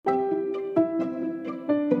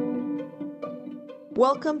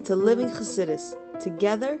Welcome to Living Chassidus.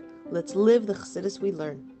 Together, let's live the Chassidus we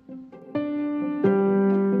learn.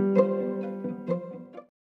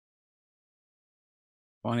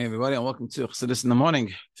 Morning, everybody, and welcome to Chassidus in the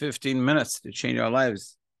Morning. 15 minutes to change our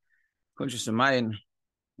lives. Kuntres in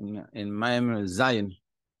Mayim Zion.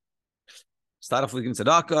 Start off with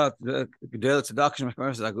Tzedakah, the Gedel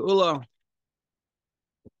Tzedakah,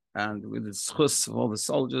 and with the Zchus of all the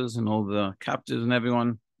soldiers and all the captives and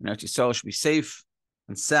everyone. And Eretz Yisrael should be safe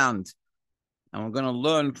and sound. And we're going to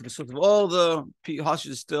learn for the sort of all the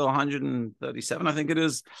hostages, still 137, I think it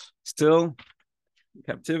is, still in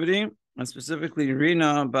captivity, and specifically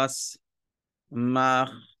Rina Bas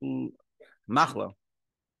Machla. Machla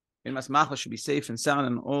should be safe and sound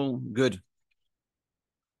and all good.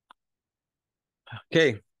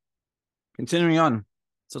 Okay, continuing on.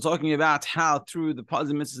 So talking about how through the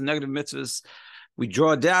positive mitzvahs and negative mitzvahs, we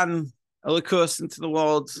draw down elikus into the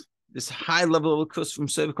world, this high level elikus from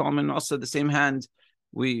Sevikom, and also at the same hand,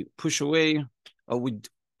 we push away, or we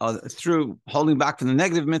through holding back from the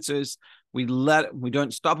negative mitzvahs, we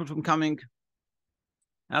don't stop it from coming.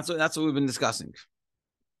 That's what we've been discussing.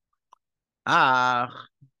 But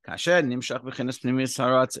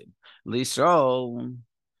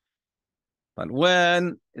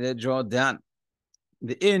when they draw down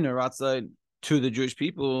the inner outside to the Jewish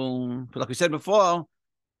people, like we said before,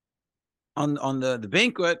 on the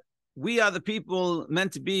banquet, we are the people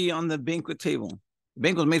meant to be on the banquet table. The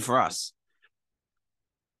banquet was made for us.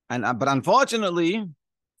 But unfortunately,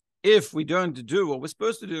 if we don't do what we're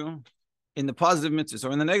supposed to do in the positive mitzvahs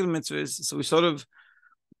or in the negative mitzvahs, so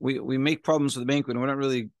we make problems for the banquet and we don't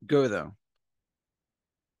really go there.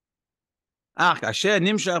 But through our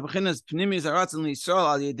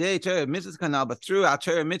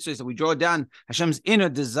Torah mitzvahs that we draw down Hashem's inner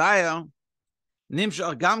desire, it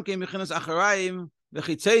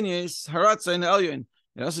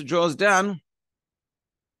also draws down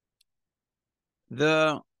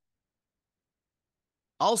just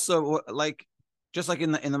like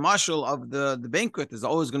in the mashal of the banquet, there's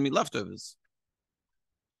always going to be leftovers.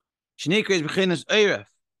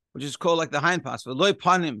 Which is called like the hind parts, for loy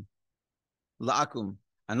panim la'akum,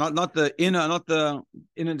 and not the inner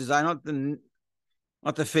design,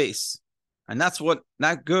 not the face, and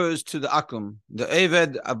that goes to the akum, the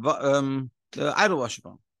eved, the idol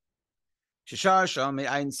worshiper. And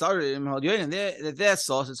their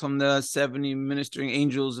source is from the 70 ministering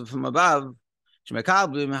angels from above. And they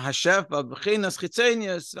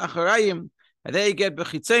get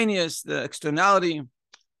bechitzenius, the externality,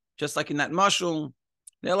 just like in that mashal.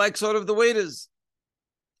 They're like sort of the waiters.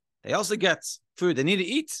 They also get food. They need to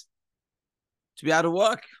eat to be out of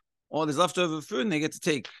work, or there's leftover food and they get to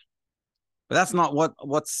take. But that's not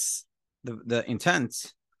what's the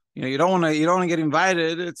intent. You don't want to get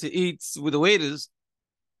invited to eat with the waiters.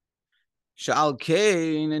 Sha'al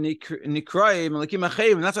Kain and Nikraim, Malakim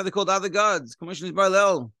Achim, and that's why they called other gods. Commissioners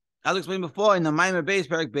Barlel, as explained before in the Maimer base,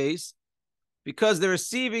 Parak base, because they're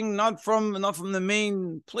receiving not from the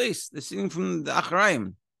main place, they're receiving from the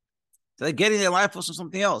Achraim. So they're getting their life from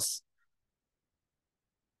something else.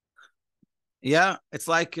 Yeah, it's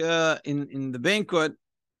like in the banquet,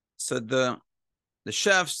 so the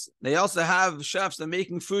chefs, they also have chefs that are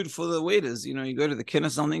making food for the waiters. You go to the kin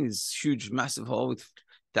or something, this huge, massive hall with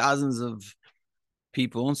thousands of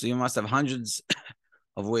people, so you must have hundreds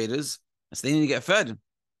of waiters. So they need to get fed. So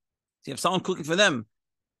you have someone cooking for them.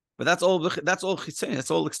 But that's all chitzeni,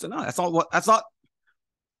 that's all external. That's not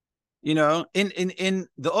in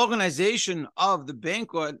the organization of the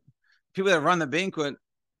banquet, people that run the banquet,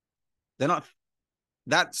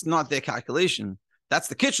 that's not their calculation. That's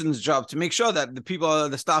the kitchen's job to make sure that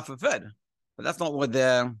the staff are fed. But that's not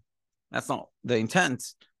that's not the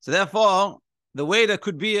intent. So therefore, the waiter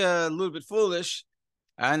could be a little bit foolish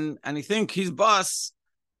and he think his boss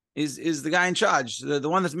is the guy in charge. The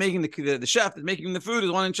one that's making the chef that's making the food is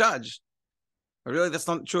the one in charge. But really, that's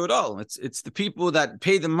not true at all. It's the people that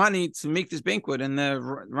pay the money to make this banquet and they're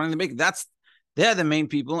running the banquet. They're the main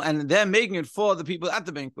people and they're making it for the people at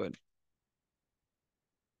the banquet.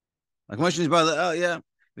 Like Moshe's brother,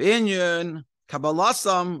 the Inyan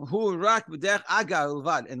Kabbalasam who rak b'derech aga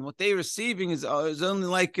ulvad, and what they're receiving is only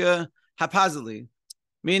like haphazardly,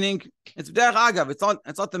 meaning it's b'derech agav.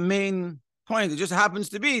 It's not the main point. It just happens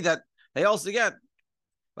to be that they also get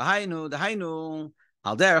the hainu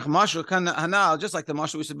al derech mashal hanal, just like the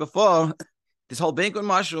mashal we said before. This whole banquet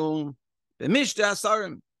mashal b'mishta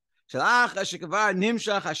asarim shalach ashikavar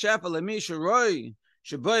nimshach hashef alemi shroi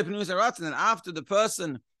sheboy pnus aratzin, and after the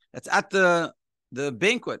person that's at the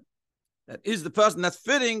banquet, that is the person that's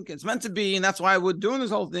fitting, it's meant to be, and that's why we're doing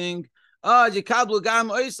this whole thing.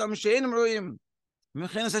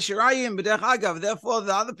 Therefore,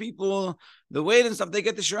 the other people, the weight and stuff, they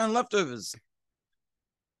get the shirayim leftovers.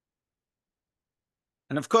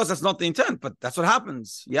 And of course, that's not the intent, but that's what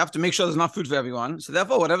happens. You have to make sure there's enough food for everyone. So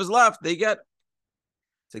therefore, whatever's left, they get.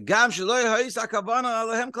 So the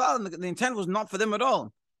intent was not for them at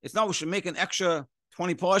all. It's not we should make an extra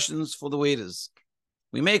 20 portions for the waiters.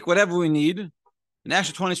 We make whatever we need, an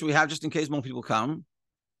extra 20 so we have just in case more people come.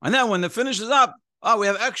 And then when the finish is up, oh, we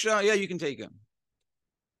have extra, yeah, you can take it.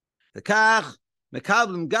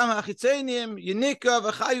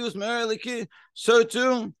 So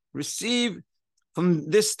to receive from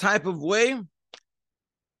this type of way,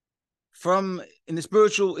 from in the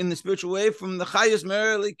spiritual way, from the chayus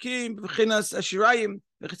mereliki b'chinas ashirayim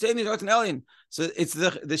v'chitzeni zot elin. So it's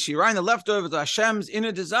the shirayim, the leftover, the Hashem's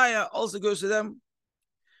inner desire, also goes to them.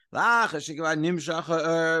 Hapnimis.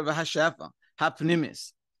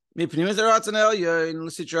 Mipnimis eratz elyon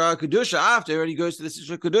l'sitra kedusha. After it already goes to the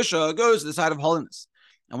sitra kedusha, goes to the side of holiness.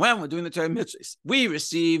 And when we're doing the Torah mitzvahs, we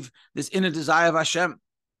receive this inner desire of Hashem,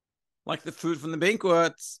 like the food from the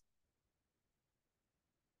banquets.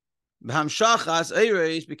 B'hamshachas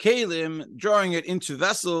eireis b'kelim, drawing it into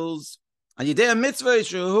vessels. And yidei mitzvah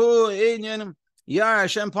shehu inyan yar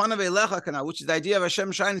Hashem panav elecha kana, which is the idea of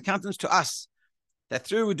Hashem shining countenance to us. That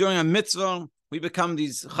through doing a mitzvah, we become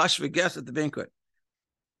these chashva guests at the banquet.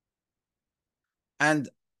 And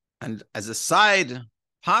as a side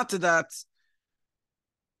part to that,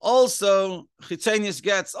 also chitzenius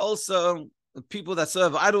gets also the people that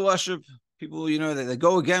serve idol worship, people that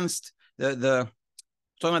go against the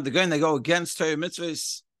talking about the going, they go against Torah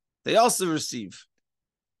mitzvahs, they also receive.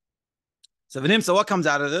 So v'nimtza, what comes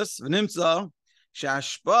out of this? V'nimtza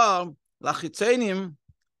she'hashpa lachitzenim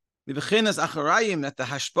mibchinas acharayim, that the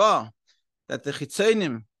hashpa, that the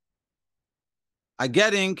chitzenim are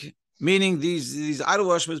getting, meaning these idol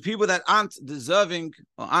worshippers, people that aren't deserving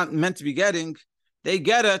or aren't meant to be getting, they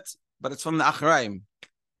get it, but it's from the acharayim,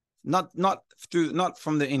 not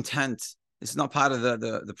from the intent. It's not part of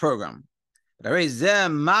the program. And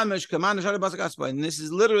this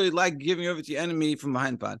is literally like giving over to your enemy from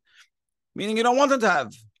behind part, meaning you don't want them to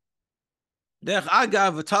have. Derech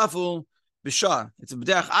agav v'tafel b'shah. It's a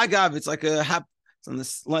derech agav. It's like it's on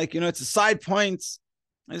this, it's a side point.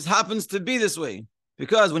 It just happens to be this way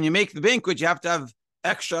because when you make the banquet, you have to have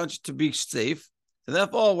extra to be safe. So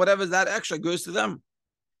therefore, whatever's that extra goes to them.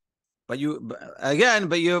 But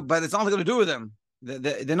it's nothing to do with them.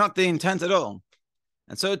 They're not the intent at all.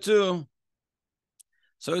 And so too,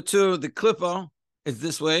 the clipper is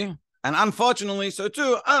this way. And unfortunately, so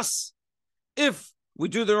too, us, if we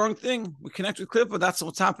do the wrong thing, we connect with clipper, that's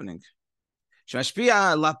what's happening. And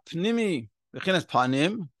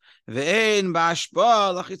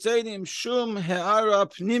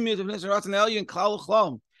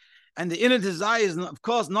the inner desire is, of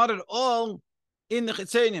course, not at all in the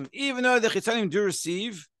chitzenim, even though the chitzenim do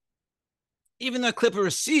receive, even though clipper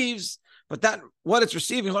receives, but that what it's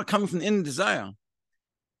receiving is not coming from the inner desire.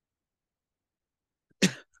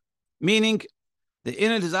 Meaning, the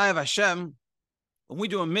inner desire of Hashem, when we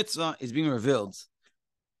do a mitzvah, is being revealed.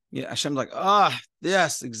 Yeah, Hashem's like,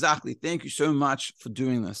 yes, exactly. Thank you so much for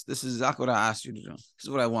doing this. This is exactly what I asked you to do. This is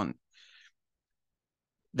what I want.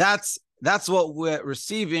 That's what we're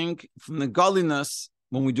receiving from the godliness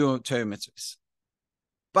when we do Torah mitzvahs.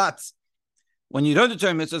 But when you don't do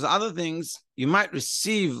Torah mitzvahs, other things, you might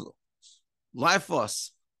receive life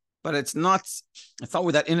force, but it's not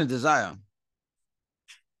with that inner desire.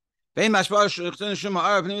 Therefore,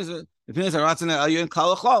 the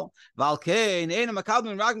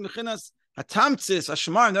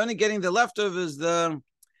only getting the leftovers, in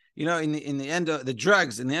the end of the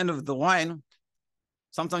dregs, in the end of the wine.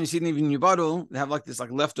 Sometimes you see it even in your bottle, they have this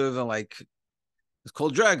leftover, it's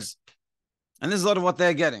called dregs. And this is a lot of what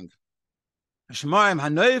they're getting. Could you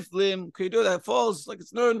do that? It falls like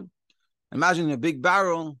it's known. Imagine in a big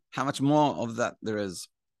barrel, how much more of that there is.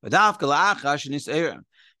 And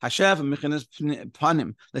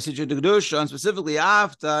specifically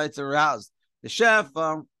after it's aroused, the chef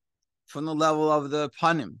from the level of the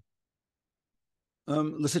panim.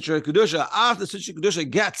 After the Sitra Kedusha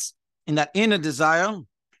gets in that inner desire,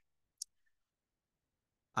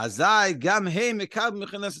 therefore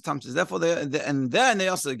and then they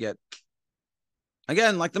also get,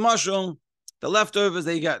 again, like the mushroom, the leftovers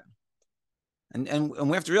they get. And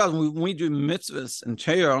we have to realize when we do mitzvahs and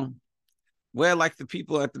Torah, we're like the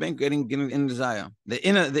people at the bank getting in desire, the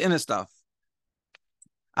inner stuff.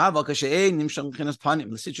 But when it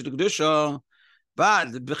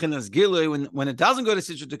doesn't go to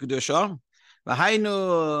Sitra Kedusha,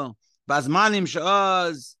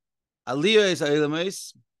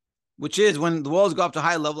 which is when the walls go up to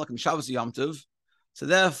high level, like in Shabbos Yom Tov. So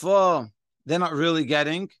therefore, they're not really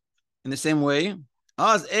getting in the same way.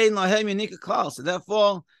 So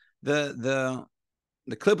therefore, the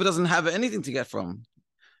clipper doesn't have anything to get from.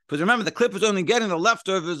 Because remember, the clipper is only getting the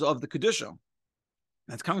leftovers of the Kedusha.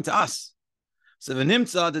 That's coming to us. So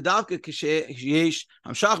v'nimtza the davka kisheyesh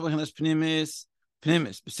hamshach b'chinas pnimis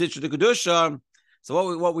b'sitra the Kedusha.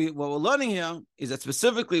 So what we're learning here is that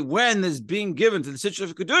specifically when this being given to the sitra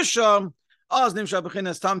of Kedusha,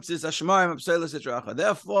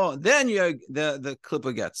 therefore, then the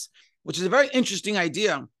clipper gets, which is a very interesting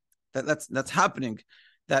idea that's happening.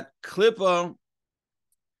 That clipper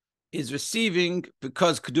is receiving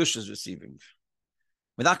because Kedusha is receiving.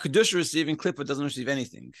 Without Kedusha receiving, clipper doesn't receive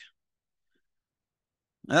anything.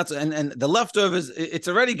 And the leftovers, it's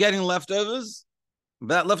already getting leftovers.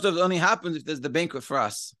 But that leftovers only happens if there's the banquet for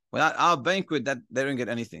us. Without our banquet, that they don't get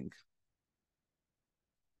anything.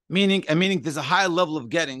 Meaning there's a higher level of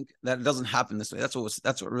getting that it doesn't happen this way. That's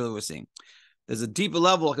what really we're seeing. There's a deeper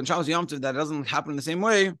level, like in Shabbos Yom Tov, that doesn't happen in the same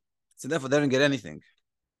way. So therefore, they don't get anything.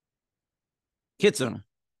 Kitzur.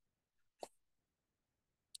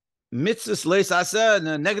 Mitzvahs leis aseh,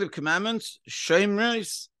 the negative commandments,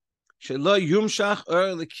 shemreis, shelo yumshach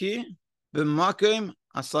leki b'makom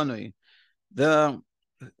asanui. The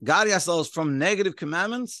guarding ourselves from negative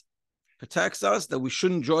commandments protects us that we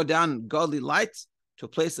shouldn't draw down godly light to a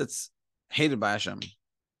place that's hated by Hashem.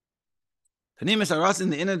 Panimis aras,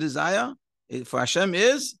 in the inner desire for Hashem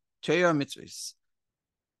is Torah mitzvahs.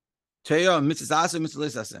 Torah mitzvahs aseh,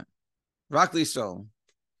 mitzvahs aseh. Rakli so.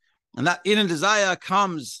 And that inner desire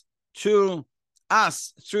comes to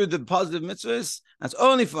us through the positive mitzvahs. That's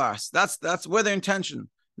only for us. That's where their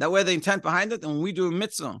intention. That way the intent behind it. And when we do a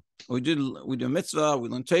mitzvah, we do a mitzvah, we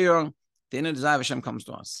learn Torah, the inner desire of Hashem comes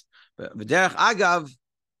to us. But v'derech agav,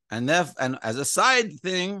 and as a side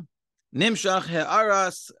thing, nimshach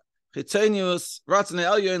he'aras chitzenius ratzon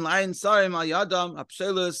elyon la'ayin sarim al yadam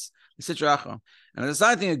apshelus l'sitracha. And as a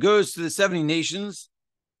side thing, it goes to the 70 nations,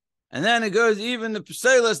 and then it goes even the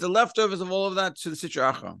pselus, the leftovers of all of that, to the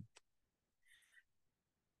sitracha.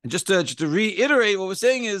 And just to reiterate, what we're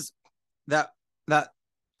saying is that,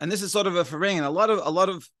 and this is sort of a foraying, and a lot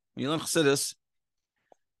of when you learn Chassidus,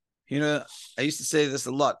 I used to say this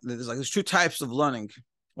a lot. There's two types of learning.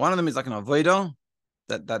 One of them is like an avodah,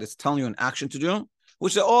 that is telling you an action to do,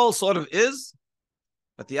 which it all sort of is.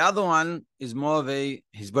 But the other one is more of a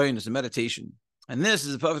hisbonenus, a meditation. And this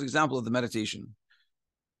is a perfect example of the meditation.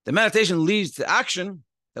 The meditation leads to action,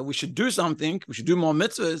 that we should do something, we should do more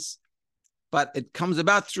mitzvahs, but it comes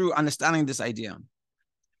about through understanding this idea,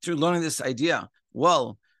 through learning this idea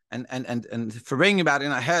well, and foraying about it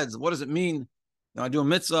in our heads. What does it mean when I do a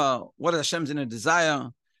mitzvah? What is Hashem's inner desire?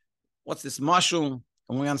 What's this mashal? And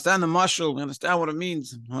when we understand the mashal, we understand what it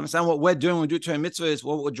means. We understand what we're doing when we do Torah mitzvahs,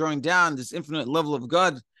 what we're drawing down, this infinite level of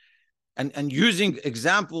God, and using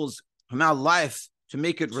examples from our life to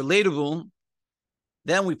make it relatable.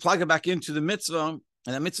 Then we plug it back into the mitzvah,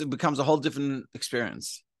 and that mitzvah becomes a whole different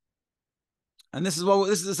experience. And this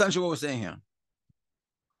is essentially what we're saying here.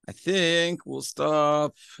 I think we'll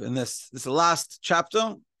stop in this. This is the last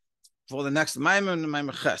chapter for the next Maimon and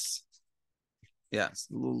Maimon Ches. Yeah, it's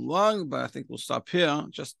a little long, but I think we'll stop here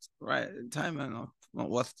just right in time. I don't know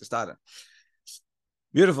what to start it.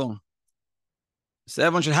 Beautiful. So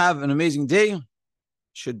everyone should have an amazing day.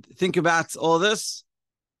 Should think about all this,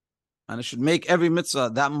 and it should make every mitzvah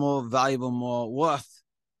that more valuable, more worth,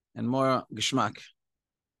 and more geschmack.